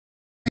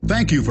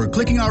Thank you for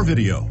clicking our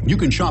video. You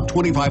can shop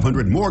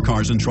 2,500 more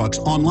cars and trucks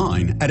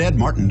online at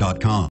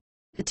edmartin.com.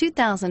 The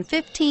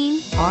 2015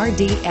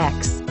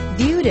 RDX.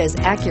 Viewed as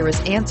Acura's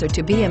answer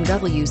to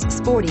BMW's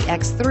sporty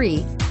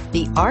X3,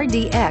 the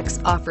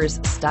RDX offers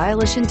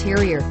stylish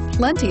interior,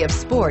 plenty of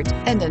sport,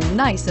 and a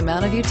nice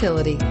amount of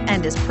utility,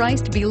 and is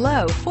priced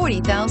below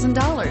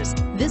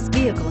 $40,000. This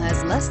vehicle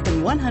has less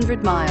than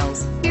 100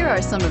 miles. Here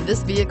are some of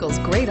this vehicle's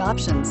great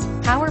options: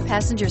 power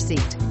passenger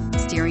seat,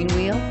 steering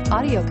wheel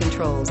audio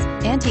controls,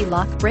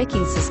 anti-lock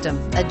braking system,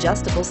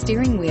 adjustable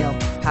steering wheel,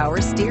 power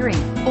steering,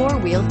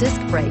 four-wheel disc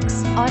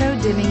brakes,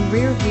 auto-dimming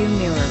rear view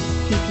mirror,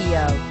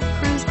 PPO,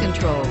 cruise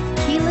control,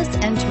 keyless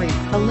entry,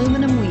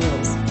 aluminum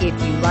wheels. If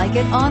you like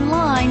it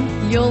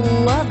online, you'll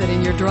love it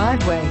in your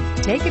driveway.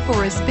 Take it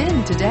for a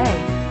spin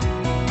today.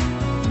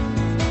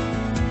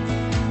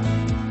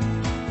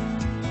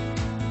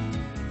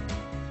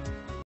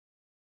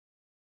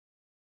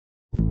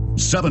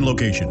 7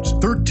 locations,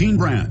 13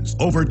 brands,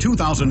 over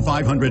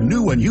 2,500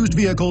 new and used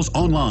vehicles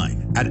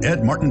online at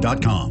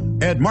edmartin.com.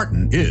 Ed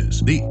Martin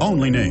is the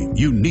only name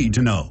you need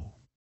to know.